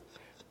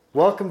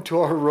Welcome to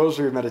our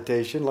Rosary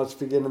Meditation. Let's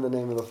begin in the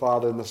name of the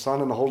Father, and the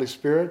Son, and the Holy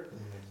Spirit.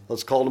 Amen.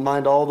 Let's call to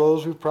mind all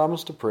those we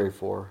promised to pray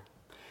for.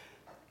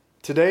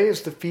 Today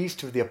is the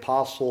feast of the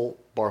Apostle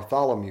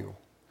Bartholomew,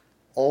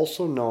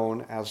 also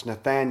known as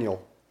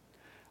Nathaniel.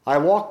 I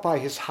walk by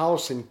his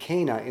house in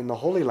Cana in the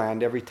Holy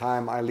Land every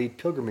time I lead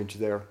pilgrimage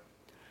there.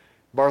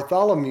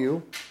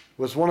 Bartholomew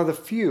was one of the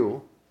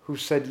few who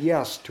said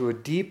yes to a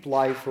deep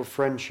life of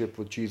friendship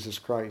with Jesus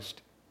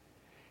Christ.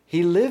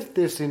 He lived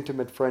this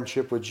intimate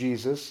friendship with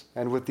Jesus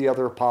and with the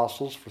other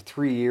apostles for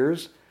 3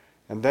 years,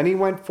 and then he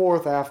went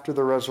forth after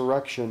the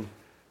resurrection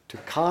to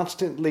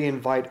constantly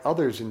invite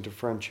others into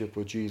friendship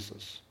with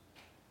Jesus.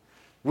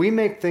 We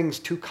make things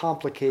too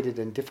complicated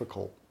and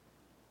difficult.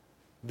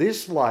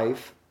 This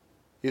life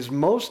is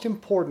most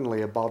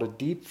importantly about a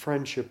deep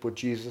friendship with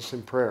Jesus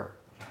in prayer.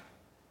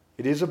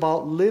 It is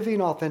about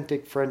living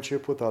authentic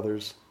friendship with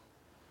others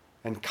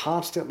and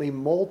constantly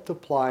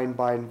multiplying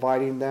by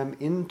inviting them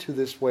into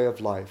this way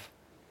of life.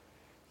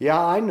 Yeah,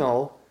 I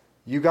know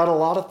you got a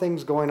lot of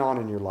things going on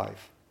in your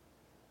life,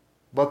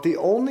 but the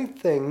only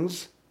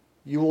things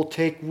you will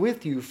take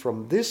with you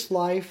from this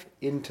life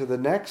into the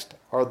next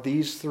are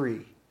these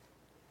 3.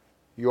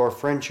 Your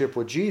friendship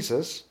with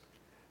Jesus,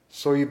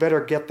 so you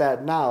better get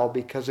that now,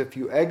 because if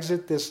you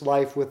exit this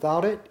life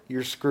without it,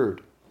 you're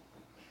screwed.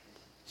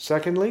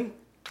 Secondly,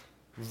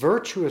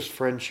 virtuous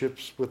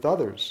friendships with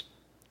others.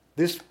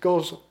 This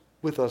goes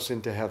with us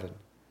into heaven.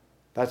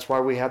 That's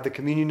why we have the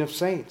communion of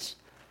saints.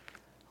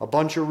 A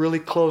bunch of really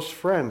close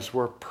friends who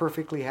are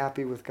perfectly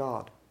happy with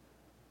God.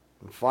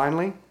 And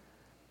finally,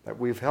 that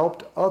we've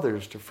helped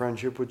others to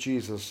friendship with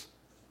Jesus,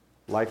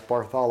 like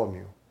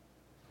Bartholomew.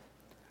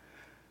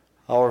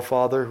 Our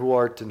Father, who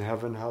art in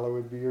heaven,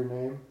 hallowed be your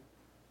name.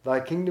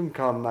 Thy kingdom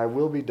come, thy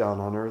will be done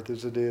on earth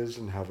as it is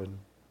in heaven.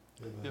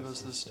 Give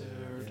us this day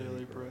our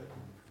daily bread.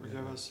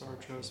 Forgive us our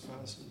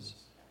trespasses,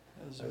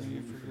 as we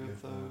forgive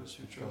those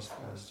who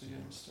trespass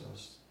against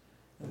us.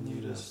 And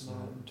lead us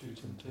not into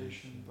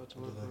temptation, but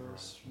deliver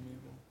us from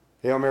evil.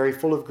 Hail Mary,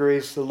 full of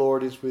grace, the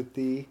Lord is with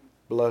thee.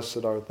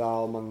 Blessed art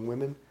thou among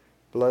women.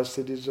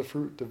 Blessed is the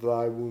fruit of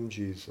thy womb,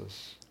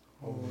 Jesus.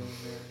 Holy Mary,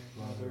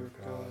 Mother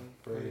of God,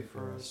 pray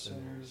for us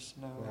sinners,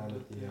 now and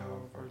at the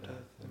hour of our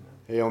death. Amen.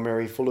 Hail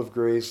Mary, full of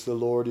grace, the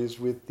Lord is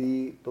with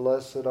thee.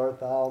 Blessed art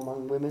thou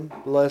among women.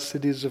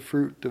 Blessed is the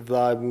fruit of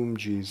thy womb,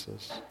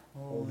 Jesus.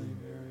 Holy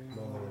Mary,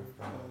 Mother of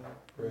God,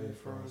 pray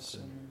for us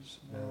sinners,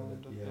 now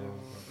and at the hour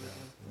of our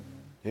death.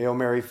 Amen. Hail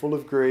Mary, full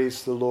of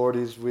grace, the Lord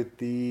is with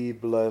thee.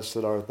 Blessed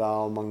art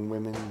thou among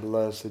women.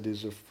 Blessed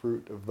is the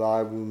fruit of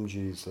thy womb,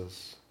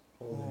 Jesus.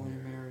 Holy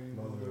Mary,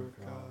 Mother of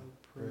God,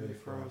 pray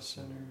for us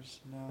sinners,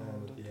 now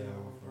and at the hour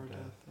of our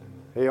death.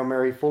 Amen. Hail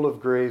Mary, full of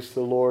grace,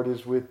 the Lord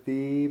is with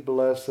thee.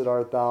 Blessed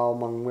art thou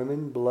among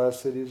women.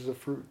 Blessed is the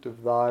fruit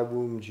of thy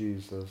womb,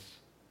 Jesus.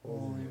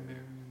 Holy Mary,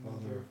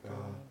 Mother of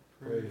God,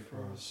 pray for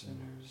us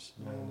sinners,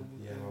 now and at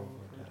the hour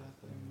of our death.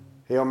 Amen.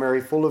 Hail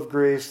Mary, full of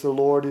grace, the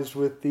Lord is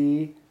with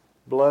thee.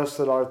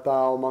 Blessed art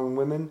thou among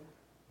women.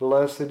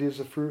 Blessed is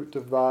the fruit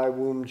of thy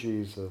womb,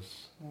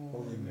 Jesus.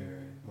 Holy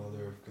Mary,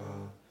 Mother of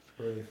God,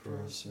 pray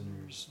for us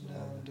sinners,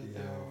 now and at the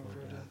hour of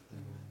our death.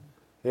 Amen.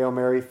 Hail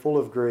Mary, full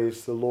of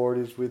grace, the Lord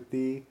is with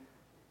thee.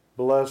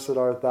 Blessed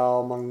art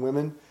thou among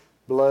women.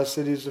 Blessed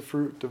is the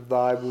fruit of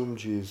thy womb,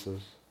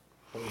 Jesus.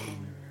 Holy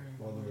Mary,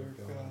 Mother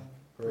of God,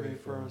 pray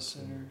for us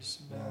sinners,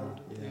 now and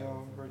at the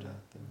hour of our death.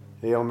 Amen.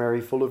 Hail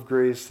Mary, full of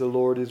grace, the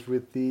Lord is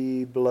with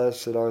thee.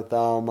 Blessed art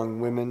thou among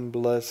women.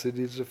 Blessed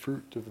is the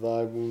fruit of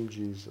thy womb,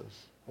 Jesus.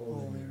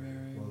 Holy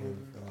Mary, Mother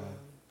of God,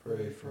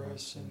 pray for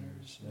us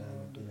sinners, now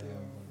and at the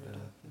hour of our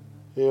death. Amen.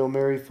 Hail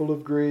Mary, full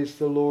of grace,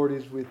 the Lord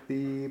is with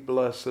thee.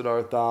 Blessed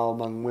art thou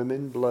among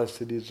women.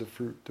 Blessed is the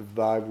fruit of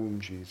thy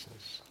womb,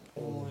 Jesus.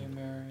 Holy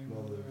Mary,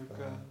 Mother of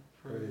God,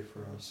 pray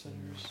for us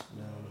sinners,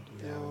 now and at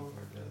the hour of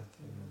our death.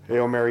 Amen.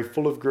 Hail Mary,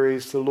 full of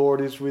grace, the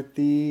Lord is with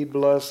thee.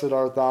 Blessed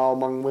art thou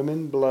among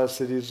women.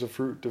 Blessed is the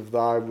fruit of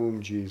thy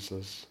womb,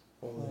 Jesus.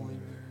 Holy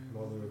Mary,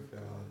 Mother of God,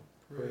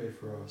 pray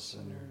for us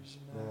sinners,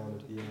 now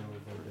and at the hour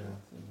of our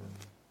death. Amen.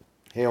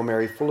 Hail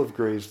Mary, full of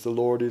grace, the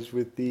Lord is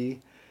with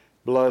thee.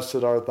 Blessed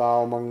art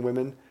thou among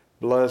women.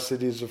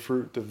 Blessed is the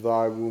fruit of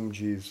thy womb,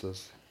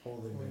 Jesus.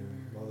 Holy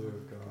Mary, Mother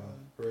of God,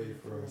 pray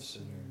for us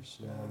sinners,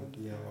 now and at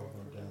the hour of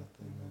our death.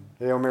 Amen.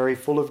 Hail Mary,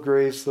 full of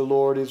grace, the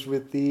Lord is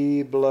with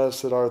thee.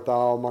 Blessed art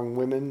thou among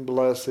women.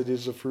 Blessed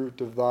is the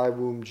fruit of thy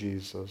womb,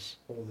 Jesus.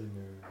 Holy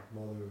Mary,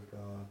 Mother of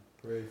God,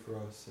 pray for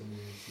us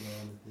sinners, now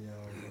and at the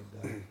hour of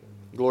our death.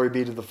 Amen. Glory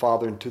be to the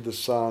Father, and to the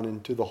Son,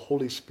 and to the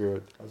Holy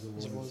Spirit. As it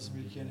was in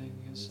the beginning,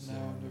 is now,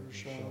 and ever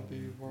shall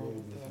be,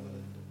 world without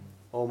end.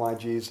 O my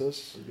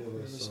Jesus,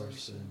 Forgive us our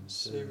sins,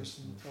 save us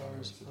from the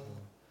fires of hell.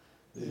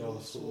 Lead all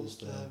souls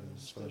to heaven,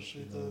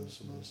 especially those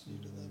who most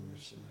need of thy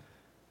mercy.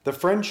 the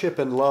friendship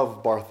and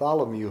love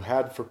Bartholomew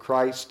had for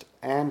Christ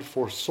and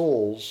for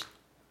souls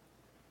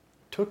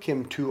took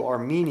him to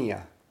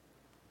Armenia,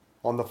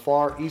 on the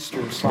far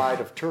eastern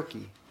side of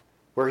Turkey,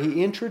 where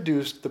he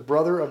introduced the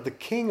brother of the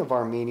king of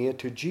Armenia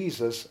to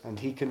Jesus, and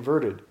he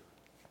converted.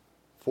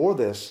 For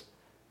this,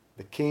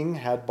 the king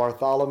had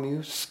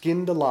Bartholomew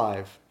skinned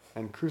alive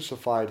and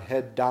crucified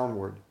head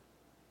downward.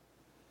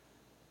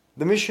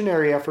 The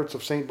missionary efforts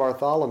of St.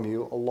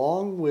 Bartholomew,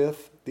 along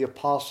with the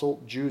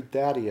apostle Jude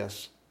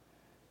Thaddeus,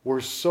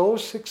 were so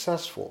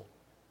successful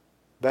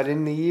that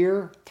in the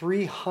year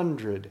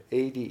 300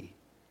 AD,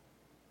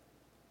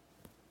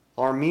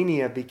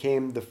 Armenia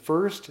became the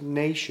first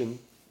nation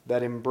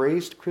that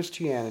embraced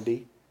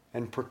Christianity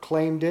and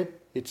proclaimed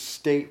it its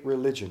state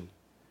religion.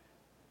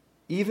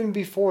 Even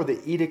before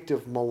the Edict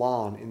of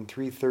Milan in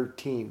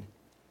 313,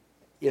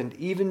 and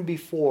even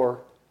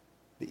before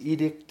the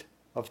Edict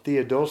of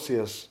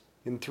Theodosius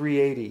in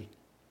 380,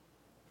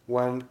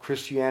 when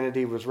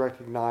Christianity was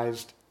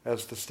recognized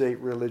as the state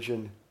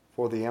religion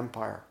for the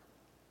empire.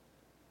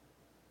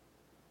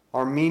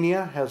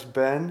 Armenia has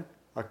been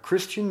a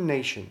Christian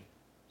nation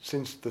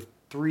since the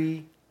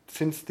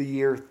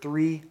year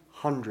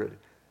 300,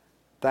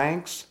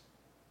 thanks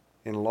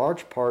in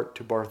large part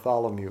to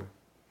Bartholomew.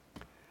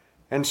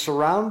 And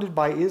surrounded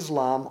by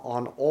Islam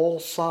on all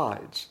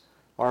sides,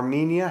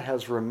 Armenia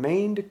has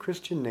remained a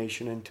Christian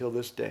nation until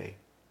this day.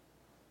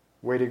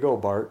 Way to go,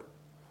 Bart.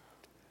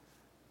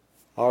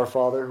 Our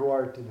Father, who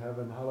art in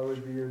heaven,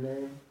 hallowed be your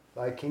name.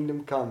 Thy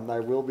kingdom come, thy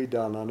will be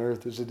done on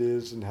earth as it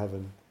is in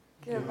heaven.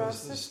 Give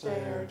us this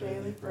day our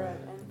daily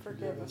bread, and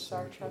forgive us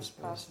our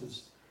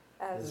trespasses,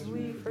 as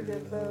we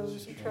forgive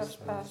those who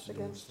trespass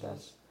against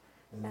us.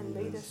 And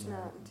lead us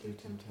not into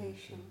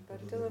temptation,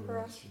 but deliver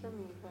us from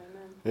evil.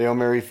 Amen. Hail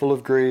Mary, full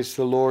of grace,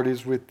 the Lord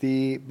is with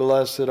thee.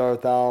 Blessed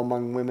art thou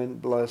among women.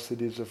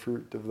 Blessed is the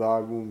fruit of thy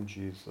womb,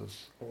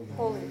 Jesus.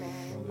 Holy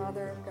Mary,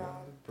 Mother of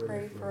God,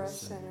 pray for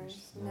us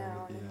sinners,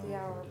 now and at the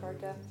hour of our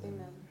death.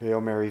 Amen. Hail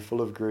Mary, full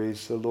of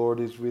grace, the Lord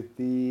is with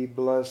thee.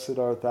 Blessed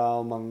art thou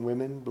among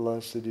women.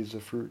 Blessed is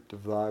the fruit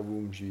of thy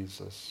womb,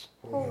 Jesus.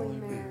 Holy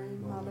Mary,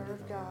 Mother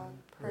of God,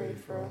 pray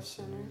for us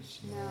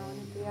sinners, now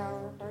and at the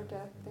hour of our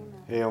death.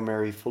 Amen. Hail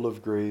Mary, full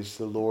of grace,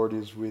 the Lord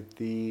is with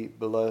thee.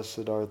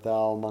 Blessed art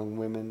thou among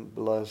women.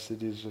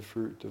 Blessed is the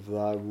fruit of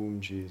thy womb,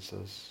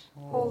 Jesus.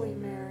 Holy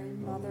Mary,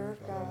 Mother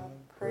of God,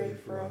 pray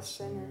for us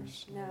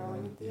sinners, now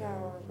and at the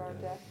hour of our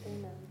death.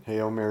 Amen.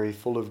 Hail Mary,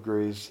 full of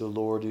grace, the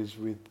Lord is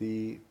with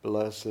thee.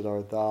 Blessed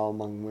art thou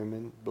among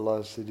women.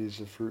 Blessed is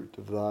the fruit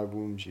of thy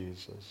womb,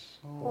 Jesus.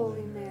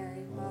 Holy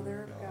Mary,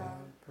 Mother of God,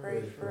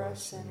 pray for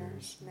us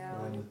sinners,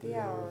 now and at the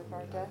hour of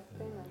our death.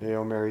 Amen.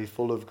 Hail Mary,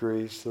 full of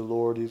grace, the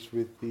Lord is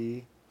with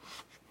thee.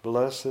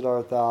 Blessed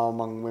art thou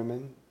among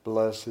women.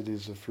 Blessed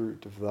is the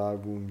fruit of thy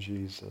womb,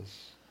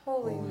 Jesus.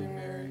 Holy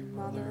Mary,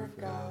 Mother of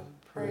God,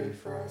 pray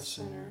for us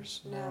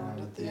sinners, now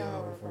and at the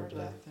hour of our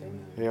death.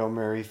 Amen. Hail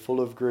Mary,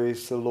 full of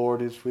grace, the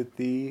Lord is with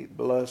thee.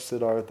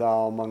 Blessed art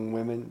thou among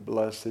women.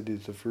 Blessed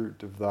is the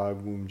fruit of thy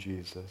womb,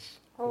 Jesus.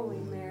 Holy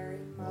Mary,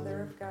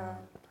 Mother of God,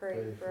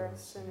 pray for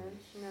us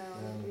sinners, now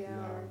and at the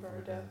hour of our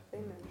death.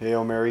 Amen.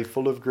 Hail Mary,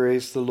 full of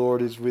grace, the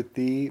Lord is with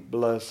thee.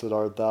 Blessed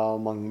art thou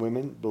among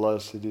women.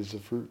 Blessed is the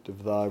fruit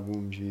of thy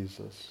womb,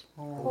 Jesus.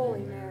 Holy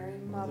Mary,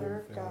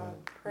 Mother of God,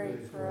 pray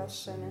for us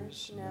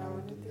sinners, now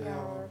and at the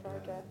hour of our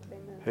death.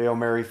 Amen. Hail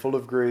Mary, full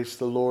of grace,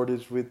 the Lord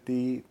is with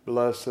thee.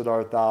 Blessed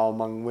art thou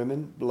among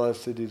women.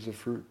 Blessed is the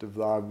fruit of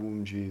thy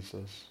womb,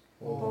 Jesus.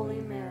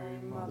 Holy Mary,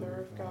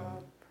 Mother of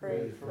God,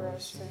 pray for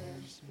us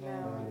sinners,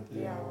 now and at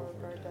the hour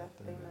of our death.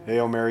 Amen.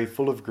 Hail Mary,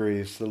 full of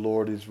grace, the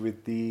Lord is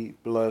with thee.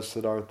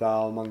 Blessed art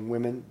thou among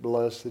women.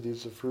 Blessed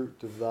is the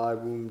fruit of thy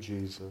womb,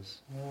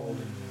 Jesus. Holy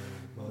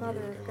Mary,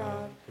 Mother of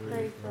God,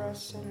 pray for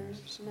us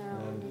sinners, now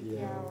and at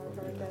the hour of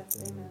our death.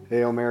 Amen.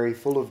 Hail Mary,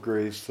 full of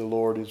grace, the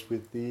Lord is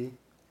with thee.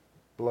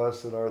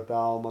 Blessed art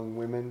thou among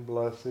women.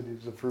 Blessed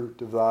is the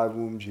fruit of thy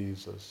womb,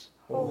 Jesus.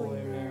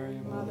 Holy Mary,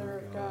 Mother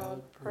of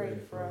God, pray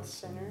for us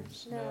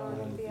sinners, now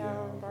and at the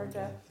hour of our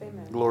death.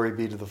 Amen. Glory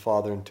be to the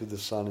Father, and to the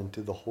Son, and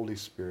to the Holy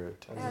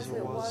Spirit. As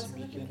it was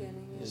in the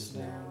beginning, is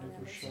now, and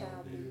ever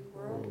shall be,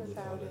 world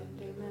without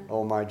end. Amen.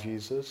 O my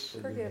Jesus,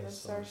 Forgive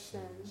us our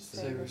sins,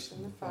 save us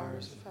from the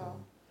fires of hell.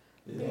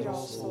 Lead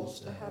all souls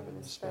to heaven,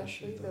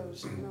 especially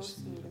those in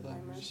most need of thy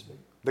mercy.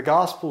 the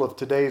Gospel of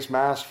today's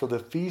Mass for the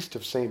feast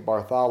of St.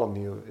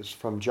 Bartholomew is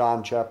from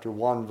John chapter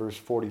 1, verse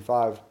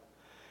 45.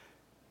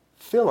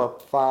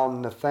 Philip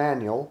found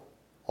Nathanael,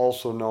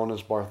 also known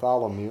as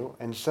Bartholomew,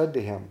 and said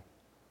to him,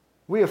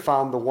 "We have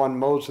found the one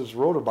Moses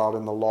wrote about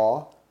in the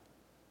law,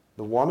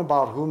 the one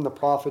about whom the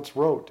prophets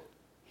wrote.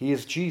 He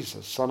is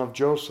Jesus, son of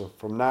Joseph,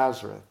 from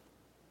Nazareth."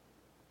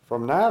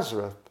 "From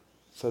Nazareth,"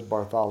 said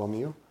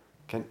Bartholomew.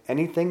 "Can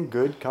anything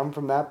good come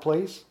from that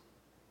place?"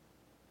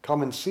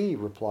 "Come and see,"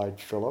 replied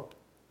Philip.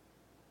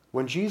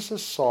 When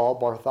Jesus saw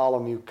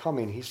Bartholomew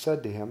coming, he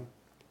said to him,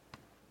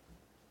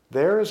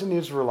 "There is an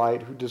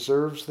Israelite who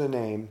deserves the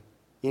name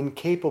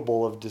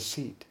incapable of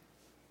deceit."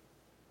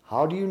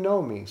 "How do you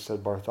know me?"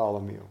 said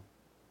Bartholomew.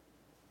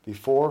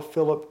 "Before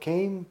Philip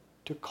came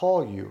to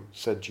call you,"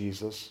 said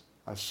Jesus,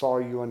 "I saw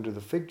you under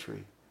the fig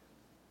tree."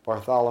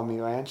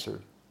 Bartholomew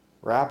answered,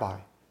 "Rabbi,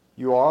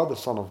 you are the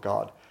Son of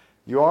God.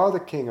 You are the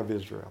King of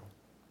Israel."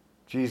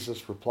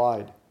 Jesus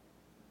replied,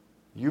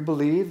 "You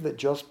believe that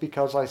just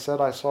because I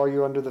said I saw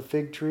you under the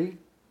fig tree?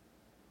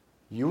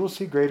 You will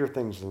see greater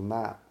things than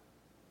that."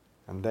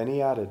 And then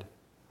he added,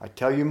 I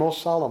tell you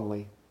most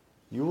solemnly,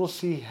 you will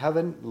see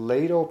heaven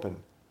laid open,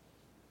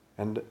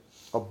 and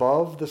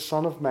above the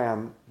Son of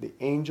Man, the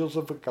angels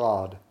of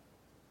God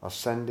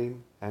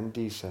ascending and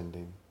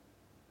descending.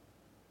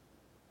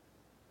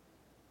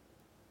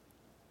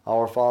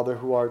 Our Father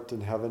who art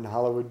in heaven,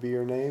 hallowed be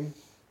your name.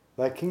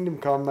 Thy kingdom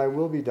come, thy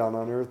will be done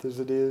on earth as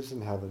it is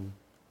in heaven.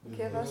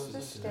 Give us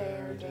this day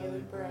our daily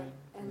bread,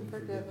 and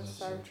forgive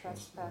us our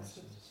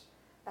trespasses,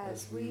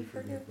 as we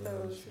forgive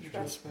those who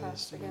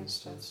trespass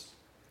against us.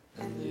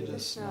 And lead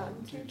us not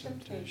into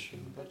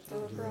temptation, but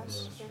deliver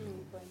us from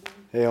evil.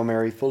 Hail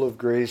Mary, full of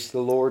grace,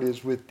 the Lord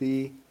is with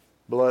thee.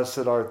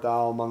 Blessed art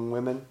thou among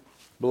women.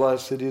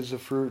 Blessed is the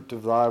fruit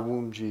of thy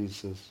womb,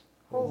 Jesus.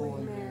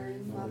 Holy Mary,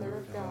 Mother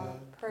of God,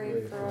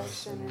 pray for us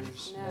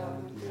sinners, now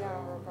and at the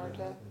hour of our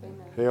death.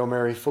 Amen. Hail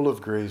Mary, full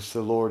of grace,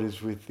 the Lord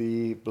is with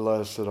thee.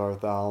 Blessed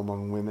art thou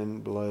among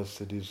women.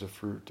 Blessed is the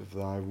fruit of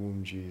thy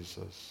womb,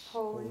 Jesus.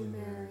 Holy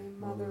Mary,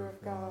 Mother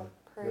of God,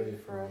 pray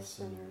for us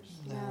sinners,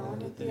 now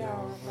and at the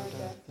hour of our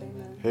death.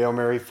 Amen. Hail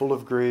Mary, full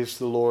of grace,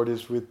 the Lord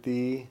is with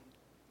thee.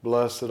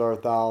 Blessed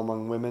art thou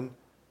among women.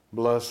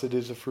 Blessed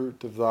is the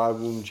fruit of thy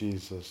womb,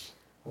 Jesus.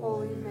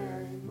 Holy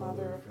Mary,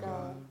 Mother of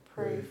God,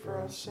 pray for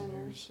us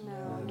sinners,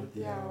 now and at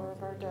the hour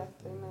of our death.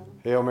 Amen.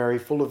 Hail Mary,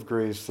 full of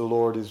grace, the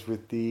Lord is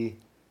with thee.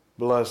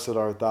 Blessed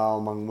art thou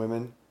among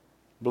women.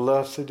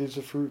 Blessed is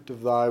the fruit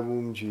of thy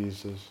womb,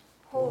 Jesus.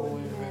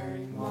 Holy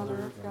Mary,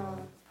 Mother of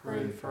God,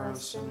 pray for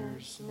us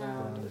sinners,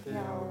 now and at the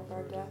hour of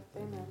our death.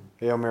 Amen.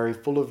 Hail Mary,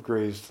 full of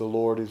grace, the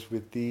Lord is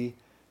with thee.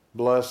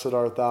 Blessed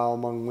art thou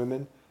among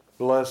women.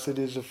 Blessed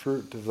is the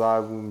fruit of thy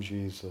womb,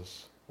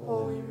 Jesus.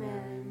 Holy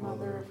Mary,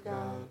 Mother of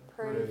God,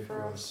 pray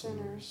for us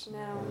sinners,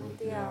 now and at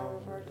the hour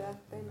of our death.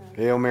 Amen.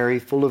 Hail Mary,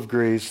 full of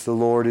grace, the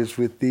Lord is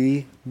with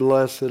thee.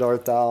 Blessed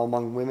art thou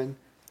among women.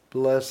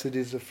 Blessed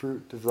is the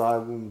fruit of thy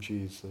womb,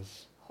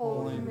 Jesus.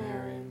 Holy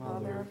Mary,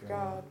 Mother of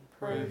God,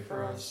 pray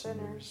for us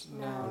sinners,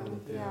 now and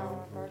at the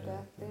hour of our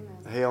death. Amen.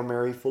 Hail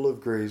Mary, full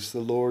of grace, the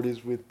Lord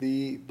is with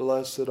thee.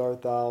 Blessed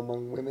art thou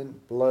among women.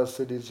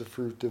 Blessed is the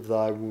fruit of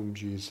thy womb,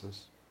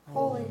 Jesus.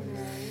 Holy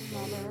Mary,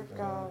 Mother of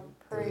God,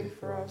 pray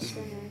for us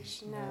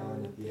sinners, now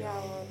and at the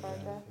hour of our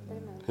death.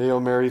 Amen. Hail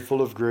Mary,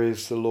 full of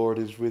grace, the Lord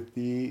is with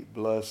thee.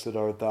 Blessed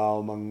art thou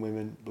among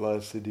women.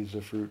 Blessed is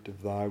the fruit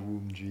of thy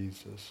womb,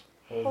 Jesus.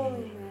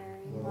 Holy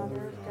Mary,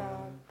 Mother of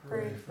God,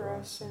 pray for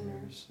us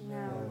sinners,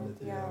 now and at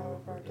the hour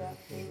of our death.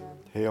 Amen.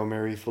 Hail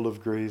Mary, full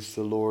of grace,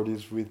 the Lord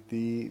is with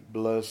thee.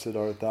 Blessed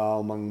art thou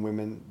among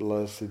women.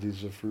 Blessed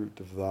is the fruit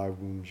of thy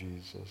womb,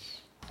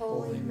 Jesus.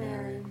 Holy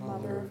Mary,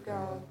 Mother of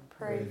God,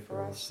 pray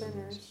for us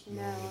sinners,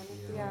 now and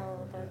at the hour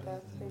of our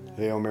death. Amen.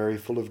 Hail Mary,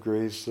 full of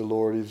grace, the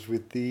Lord is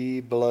with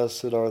thee.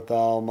 Blessed art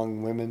thou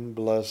among women.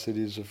 Blessed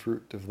is the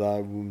fruit of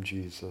thy womb,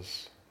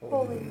 Jesus.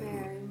 Holy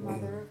Mary,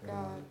 Mother of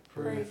God,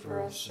 pray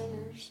for us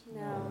sinners,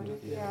 now and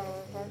at the hour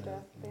of our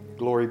death. Amen.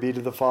 Glory be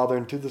to the Father,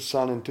 and to the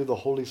Son, and to the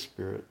Holy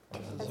Spirit.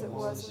 As it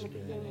was in the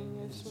beginning,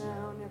 is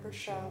now, and ever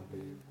shall be,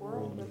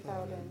 world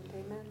without end.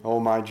 Amen. O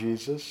my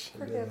Jesus,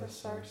 Forgive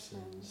us our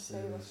sins,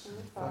 save us from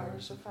the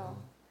fires of hell.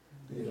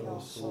 Lead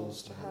all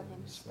souls to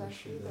heaven,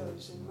 especially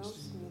those in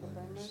most need of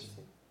thy mercy.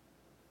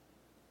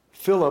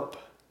 Philip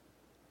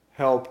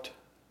helped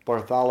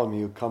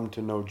Bartholomew come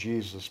to know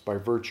Jesus by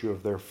virtue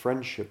of their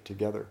friendship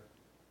together.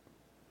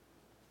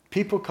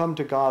 People come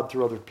to God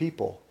through other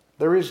people.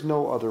 There is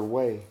no other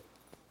way.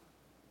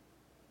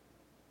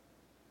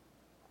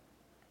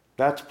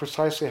 That's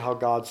precisely how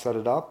God set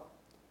it up,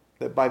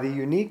 that by the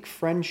unique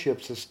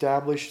friendships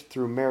established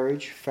through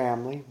marriage,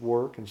 family,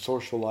 work, and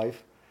social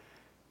life,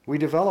 we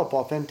develop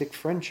authentic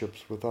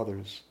friendships with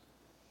others.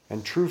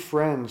 And true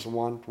friends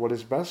want what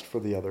is best for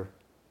the other.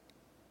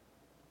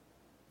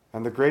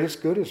 And the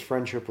greatest good is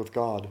friendship with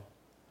God.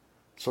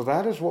 So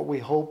that is what we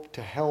hope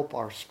to help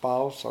our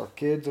spouse, our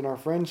kids, and our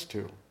friends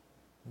to.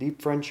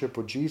 Deep friendship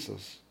with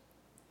Jesus.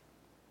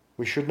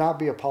 We should not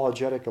be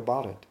apologetic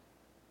about it.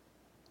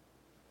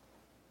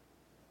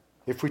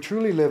 If we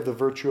truly live the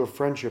virtue of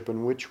friendship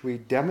in which we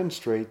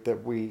demonstrate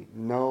that we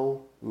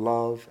know,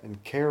 love,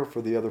 and care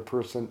for the other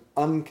person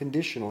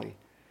unconditionally,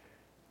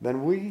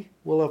 then we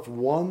will have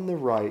won the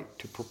right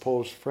to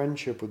propose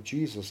friendship with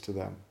Jesus to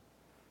them,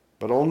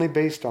 but only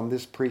based on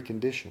this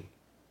precondition.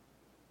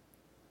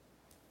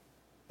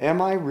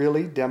 Am I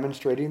really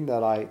demonstrating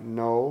that I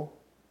know,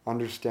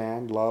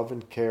 understand, love,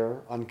 and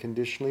care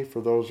unconditionally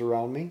for those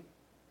around me?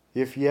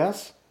 If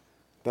yes,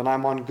 then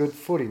I'm on good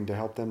footing to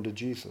help them to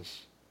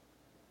Jesus.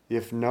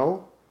 If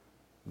no,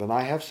 then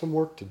I have some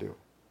work to do.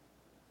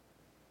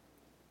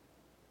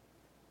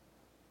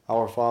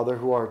 Our Father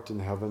who art in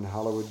heaven,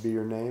 hallowed be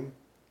your name.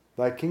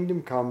 Thy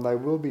kingdom come, thy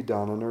will be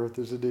done on earth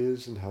as it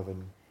is in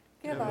heaven.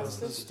 Give us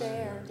this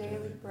day our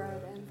daily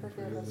bread, and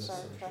forgive us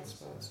our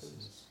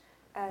trespasses,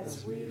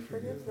 as we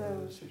forgive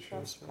those who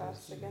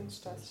trespass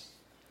against us.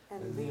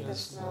 And lead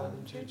us not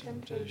into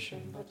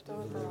temptation, but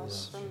deliver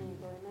us from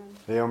evil. Amen.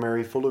 Hail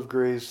Mary, full of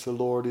grace, the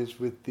Lord is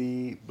with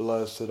thee.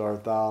 Blessed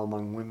art thou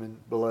among women.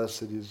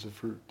 Blessed is the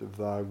fruit of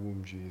thy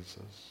womb,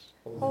 Jesus.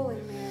 Holy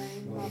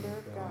Mary, Mother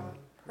of God,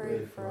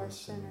 pray for us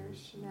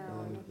sinners,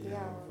 now and at the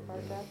hour of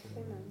our death.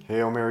 Amen.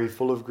 Hail Mary,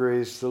 full of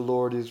grace, the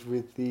Lord is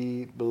with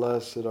thee.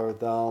 Blessed art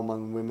thou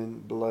among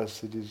women.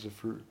 Blessed is the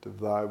fruit of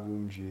thy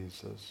womb,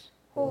 Jesus.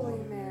 Holy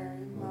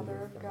Mary,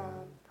 Mother of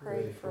God,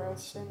 pray for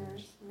us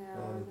sinners,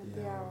 now and at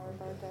the hour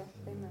of our death.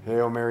 Amen.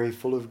 Hail Mary,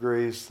 full of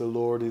grace, the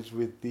Lord is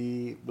with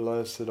thee.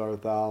 Blessed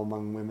art thou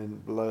among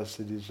women.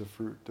 Blessed is the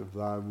fruit of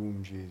thy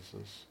womb,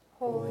 Jesus.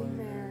 Holy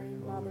Mary,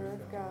 Mother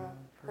of God,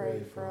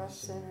 pray for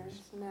us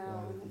sinners,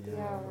 now and at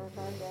the hour of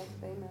our death.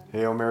 Amen.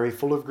 Hail Mary,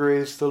 full of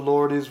grace, the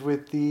Lord is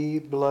with thee.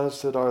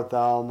 Blessed art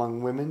thou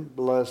among women.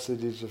 Blessed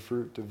is the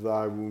fruit of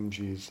thy womb,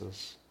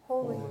 Jesus.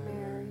 Holy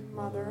Mary,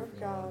 Mother of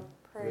God,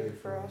 pray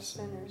for us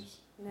sinners,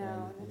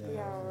 now and at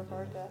the hour of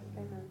our death.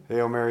 Amen.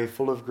 Hail Mary,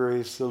 full of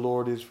grace, the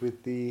Lord is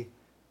with thee.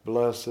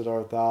 Blessed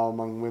art thou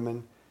among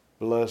women.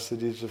 Blessed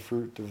is the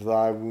fruit of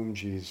thy womb,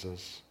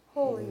 Jesus.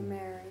 Holy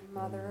Mary,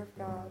 Mother of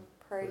God,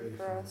 pray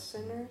for us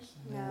sinners,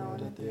 now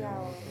and at the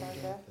hour of our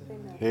death.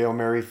 Amen. Hail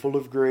Mary, full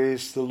of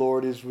grace, the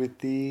Lord is with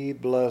thee.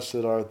 Blessed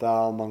art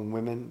thou among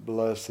women.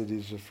 Blessed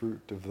is the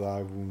fruit of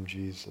thy womb,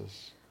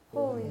 Jesus.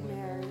 Holy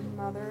Mary,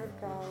 Mother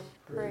of God,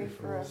 pray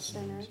for us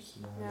sinners,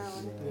 now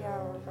and at the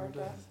hour of our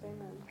death.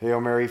 Amen. Hail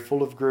Mary,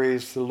 full of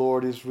grace, the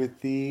Lord is with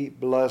thee.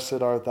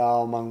 Blessed art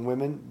thou among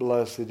women.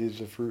 Blessed is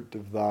the fruit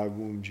of thy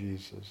womb,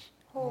 Jesus.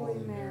 Holy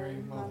Mary,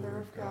 Mother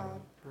of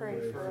God,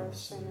 pray for us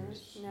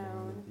sinners,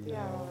 now and at the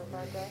hour of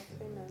our death.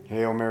 Amen.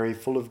 Hail Mary,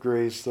 full of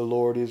grace, the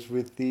Lord is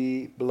with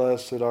thee.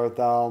 Blessed art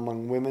thou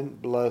among women.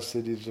 Blessed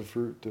is the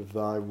fruit of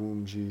thy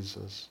womb,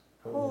 Jesus.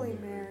 Holy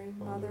Mary,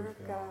 Mother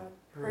of God,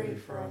 pray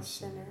for us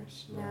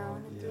sinners, now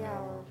and at the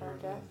hour of our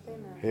death.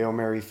 Amen. Hail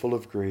Mary, full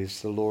of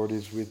grace, the Lord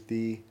is with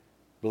thee.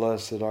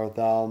 Blessed art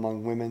thou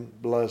among women.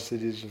 Blessed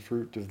is the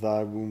fruit of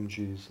thy womb,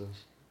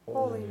 Jesus.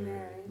 Holy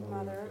Mary,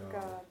 Mother of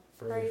God,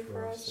 pray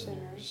for us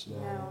sinners,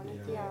 now and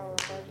at the hour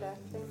of our death.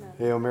 Amen.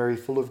 Hail Mary,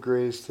 full of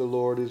grace, the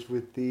Lord is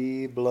with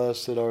thee.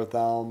 Blessed art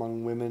thou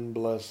among women.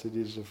 Blessed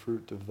is the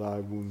fruit of thy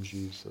womb,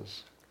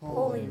 Jesus.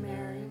 Holy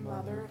Mary,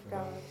 Mother of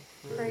God,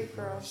 pray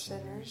for us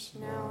sinners,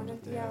 now and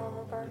at the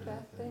hour of our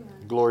death.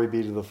 Amen. Glory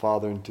be to the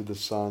Father, and to the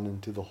Son,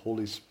 and to the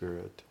Holy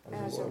Spirit.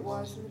 As it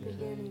was in the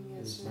beginning,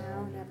 is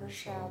now, and ever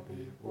shall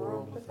be,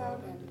 world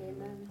without end.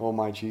 Amen. O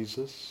my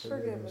Jesus,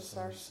 Forgive us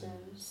our sins,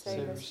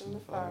 save us from the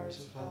fires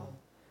of hell.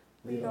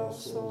 Lead all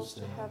souls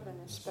to heaven,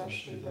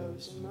 especially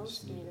those in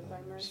most need of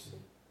thy mercy.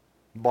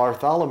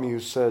 Bartholomew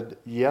said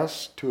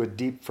yes to a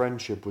deep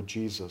friendship with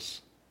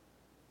Jesus.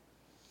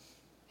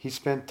 He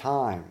spent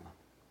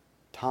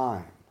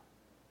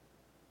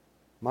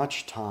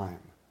much time,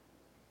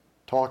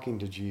 talking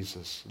to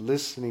Jesus,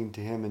 listening to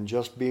him, and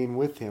just being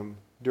with him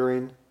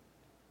during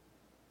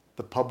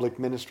the public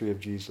ministry of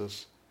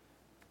Jesus,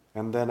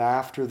 and then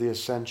after the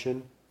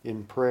ascension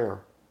in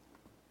prayer.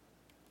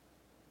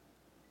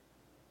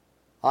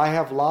 I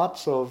have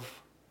lots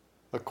of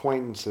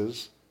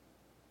acquaintances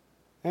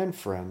and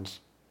friends,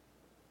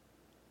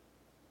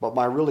 but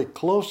my really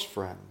close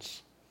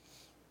friends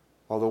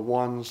are the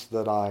ones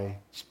that I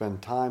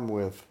spend time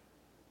with,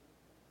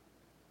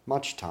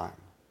 much time,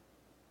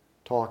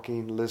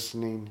 talking,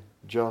 listening,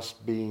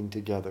 just being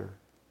together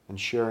and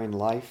sharing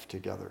life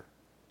together.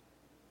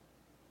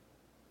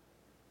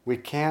 We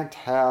can't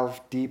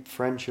have deep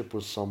friendship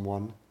with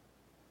someone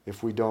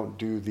if we don't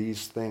do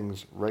these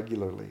things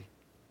regularly.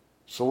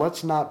 So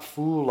let's not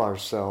fool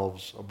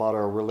ourselves about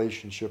our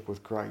relationship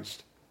with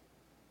Christ.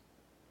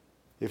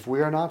 If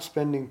we are not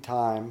spending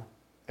time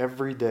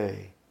every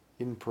day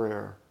in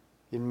prayer,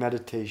 in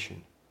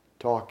meditation,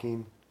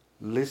 talking,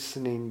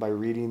 listening by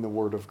reading the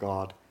Word of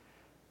God,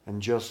 and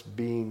just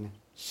being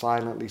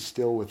silently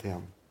still with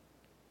Him,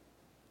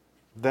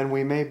 then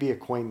we may be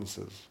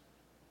acquaintances,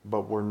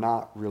 but we're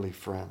not really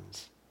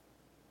friends.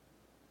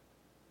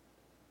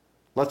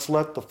 Let's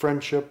let the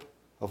friendship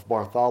of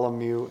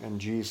Bartholomew and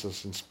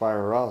Jesus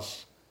inspire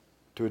us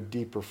to a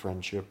deeper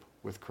friendship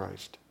with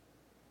Christ.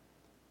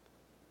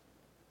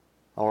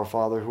 Our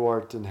Father who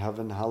art in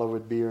heaven,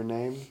 hallowed be your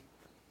name.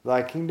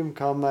 Thy kingdom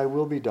come, thy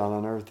will be done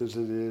on earth as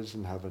it is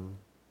in heaven.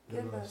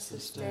 Give us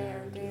this day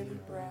our daily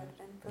bread,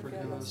 and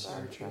forgive us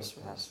our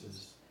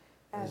trespasses,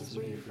 as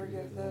we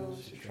forgive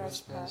those who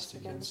trespass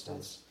against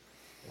us.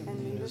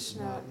 And lead us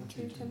not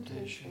into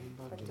temptation,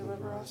 but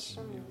deliver us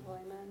from evil.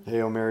 Amen.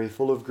 Hail Mary,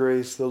 full of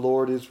grace, the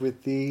Lord is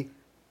with thee.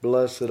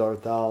 Blessed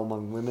art thou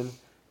among women.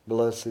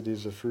 Blessed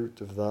is the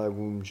fruit of thy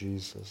womb,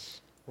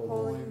 Jesus.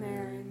 Holy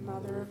Mary,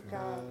 Mother of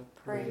God,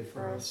 pray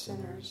for us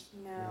sinners,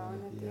 now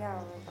and at the hour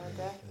of our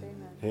death.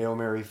 Amen. Hail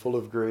Mary, full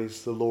of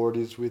grace, the Lord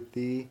is with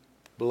thee.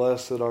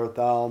 Blessed art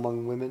thou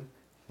among women.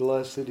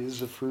 Blessed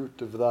is the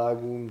fruit of thy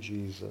womb,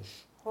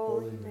 Jesus.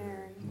 Holy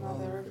Mary,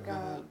 Mother of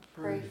God,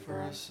 pray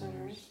for us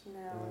sinners,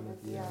 now and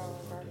at the hour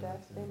of our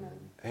death. Amen.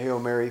 Hail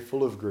Mary,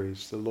 full of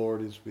grace, the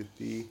Lord is with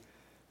thee.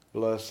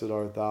 Blessed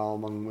art thou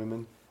among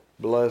women.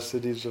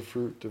 Blessed is the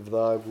fruit of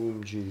thy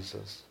womb,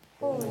 Jesus.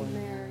 Holy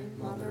Mary,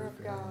 Mother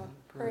of God,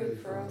 pray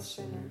for us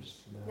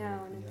sinners,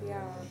 now and at the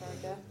hour of our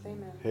death.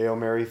 Amen. Hail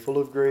Mary, full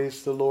of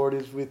grace, the Lord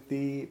is with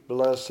thee.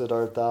 Blessed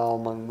art thou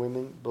among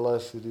women.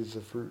 Blessed is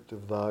the fruit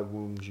of thy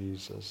womb,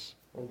 Jesus.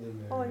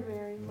 Holy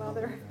Mary,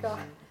 Mother of God,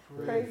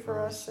 pray for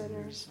us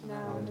sinners,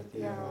 now and at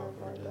the hour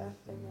of our death.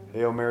 Amen.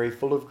 Hail Mary,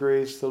 full of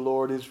grace, the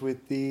Lord is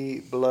with thee.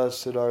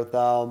 Blessed art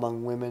thou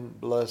among women.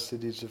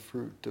 Blessed is the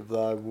fruit of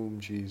thy womb,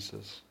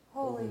 Jesus.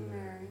 Holy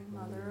Mary,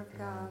 Mother of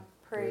God,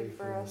 pray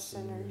for us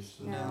sinners,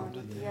 now and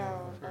at the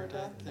hour of our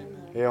death.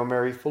 Amen. Hail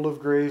Mary, full of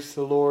grace,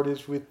 the Lord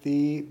is with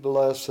thee.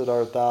 Blessed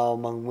art thou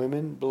among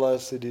women.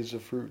 Blessed is the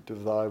fruit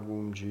of thy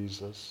womb,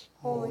 Jesus.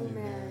 Holy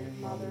Mary,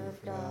 Mother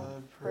of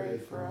God, pray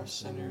for us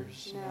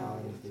sinners, now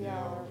and at the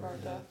hour of our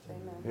death.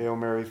 Amen. Hail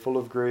Mary, full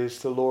of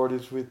grace, the Lord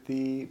is with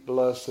thee.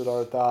 Blessed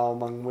art thou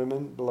among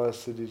women.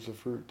 Blessed is the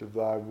fruit of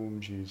thy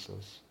womb,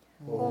 Jesus.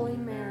 Holy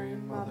Mary,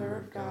 Mother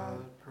of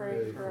God,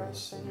 pray for us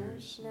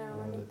sinners,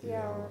 now and at the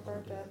hour of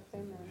our death.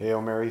 Amen.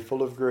 Hail Mary,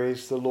 full of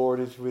grace, the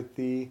Lord is with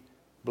thee.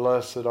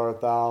 Blessed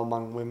art thou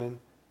among women.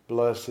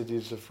 Blessed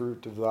is the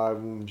fruit of thy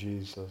womb,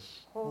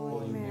 Jesus.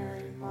 Holy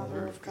Mary,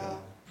 Mother of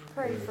God,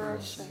 pray for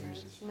us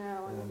sinners,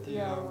 now and at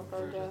the hour of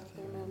our death.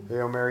 Amen.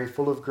 Hail Mary,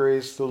 full of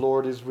grace, the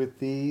Lord is with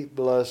thee.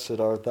 Blessed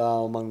art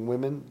thou among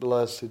women.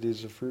 Blessed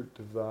is the fruit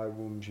of thy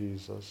womb,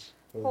 Jesus.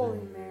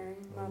 Holy Mary,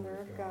 Mother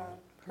of God,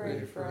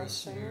 pray for us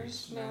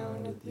sinners, now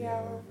and at the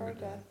hour of our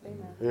death.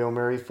 Amen. Hail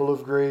Mary, full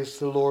of grace,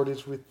 the Lord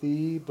is with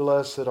thee.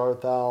 Blessed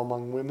art thou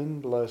among women.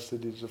 Blessed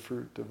is the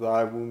fruit of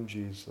thy womb,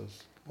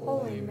 Jesus.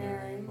 Holy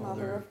Mary,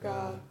 Mother of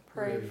God,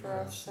 pray for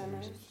us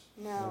sinners,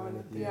 now and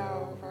at the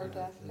hour of our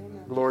death.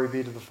 Amen. Glory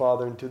be to the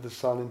Father, and to the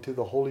Son, and to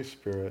the Holy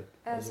Spirit.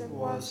 As it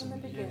was in the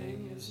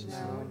beginning, is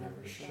now, and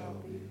ever shall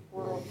be,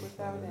 world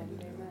without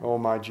end. Amen. O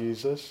my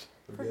Jesus,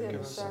 forgive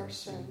us our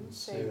sins,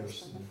 save us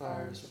from the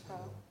fires of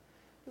hell.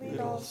 Lead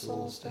all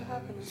souls to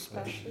heaven,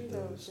 especially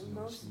those in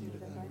most need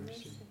of thy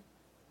mercy.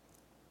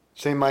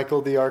 Saint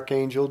Michael the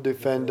Archangel,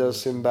 defend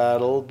us in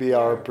battle. Be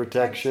our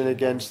protection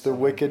against the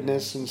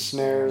wickedness and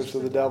snares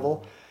of the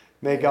devil.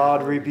 May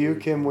God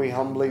rebuke him, we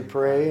humbly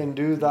pray. And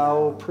do thou,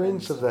 O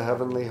Prince of the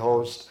heavenly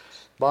host,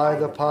 by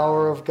the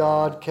power of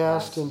God,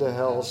 cast into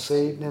hell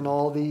Satan and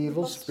all the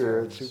evil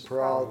spirits who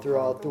prowl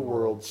throughout the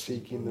world,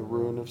 seeking the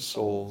ruin of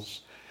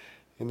souls.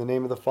 In the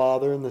name of the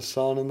Father, and the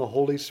Son, and the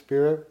Holy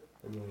Spirit.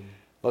 Amen.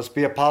 Let's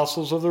be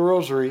apostles of the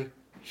Rosary.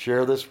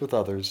 Share this with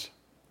others.